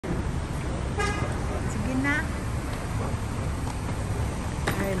na.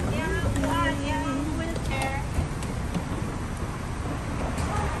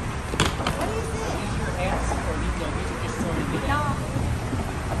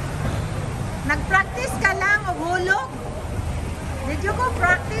 Nag-practice ka lang o hulog? Did you go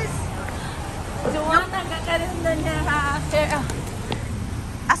practice?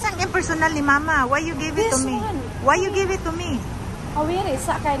 Asan yung personal ni Mama? Why you give it to me? Why you give it to me? Awiri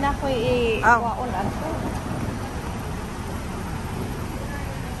sa kay na ko i-waon ato.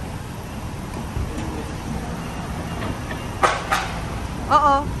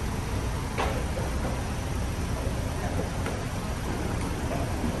 Oo.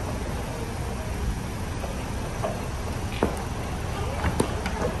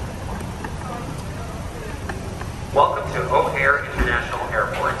 Welcome to O'Hare International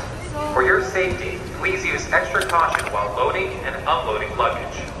Airport. For your safety, please use extra caution while loading and unloading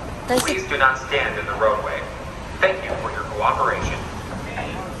luggage. Please do not stand in the roadway. Thank you for your cooperation.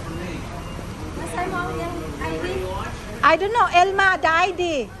 I don't know, Elma, the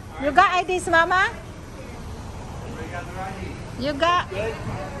ID. You got IDs, Mama? You got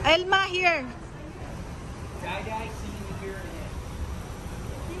Elma here.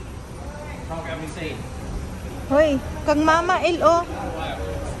 Hoy, kang Mama LO.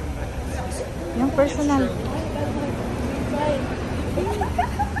 Yung personal.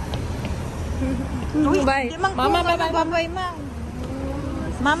 Uy, Bye. Mama, bye.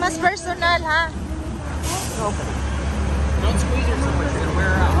 Mama's personal, ha? Don't squeeze her so much, you're gonna wear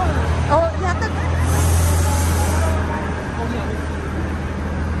her out. Oh, yata.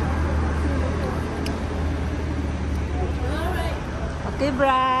 Okay,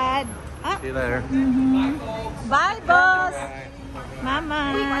 Brad. Ah. See you later. Bye, boss.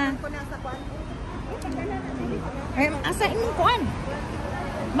 Mama. Ay, asa imong kuan?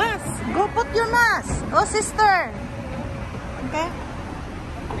 Mas, go put your mask. Oh, sister. Okay.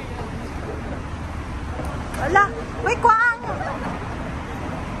 Ala, wait, kuan.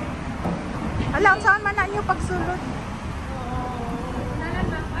 Ala, saan man na niyo pagsulod?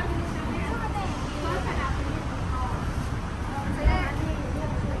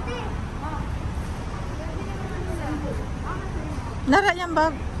 Nara yung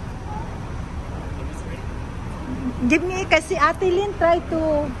bag. Give me kasi Ate Lynn try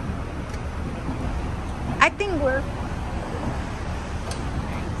to. I think we're.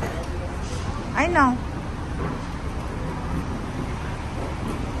 I know.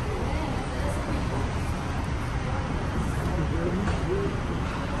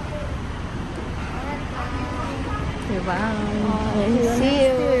 Bye. See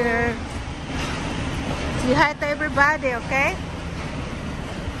you. Say hi to everybody, okay?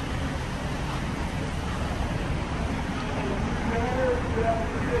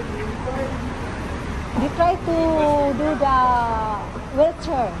 You try to do the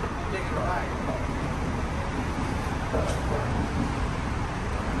wheelchair.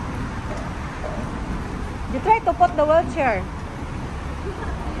 You try to put the wheelchair.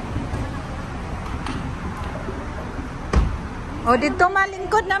 Oh, dito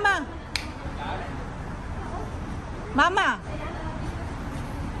malingkod na ma. Mama.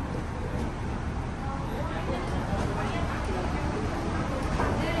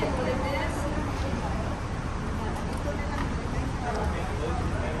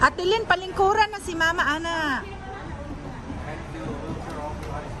 Ate Lynn, palingkuran na si Mama, ana.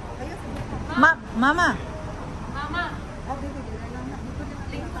 Mama. Mama.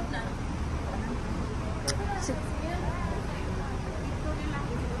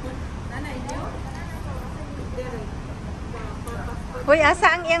 Hoy,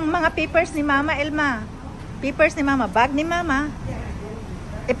 asa ang iyang mga papers ni Mama, Elma? Papers ni Mama, bag ni Mama.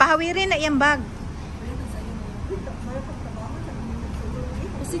 Ipahawirin na iyang bag.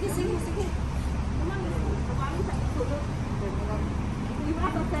 Sige.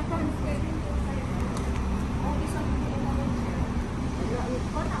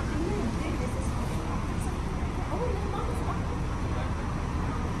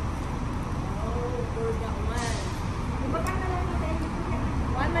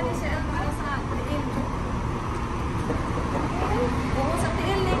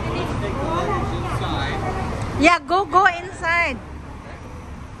 Yeah, go inside.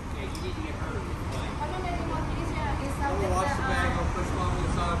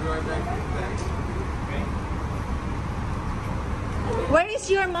 Where is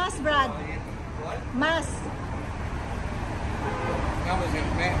your mask, Brad? Mask.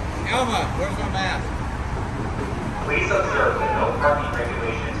 Elma, where's my mask? Please observe the no parking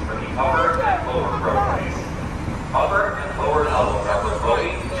regulations for the upper and lower roadways. Upper and lower levels are for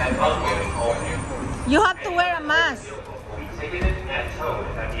loading and unloading only. You have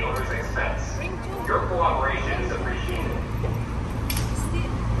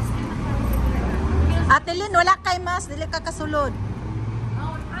Jacqueline, wala kay mas, dili ka kasulod.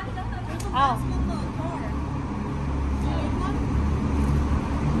 Oh.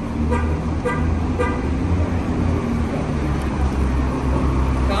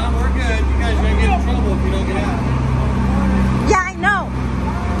 Tom, we're good. You guys are gonna get in trouble if you don't get out. Yeah, I know.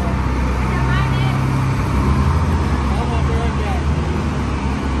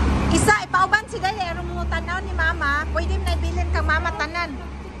 Isa, ipauban si Gali, aron mo tanaw ni Mama, pwede na ibilin kang Mama tanan.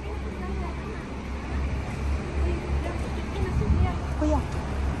 Kuya.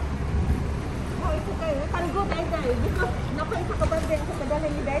 Oh, it's okay. Parang go, Day-Day. Because nakuha sa kabanda sa kadala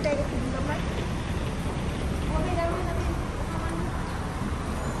ni Day-Day.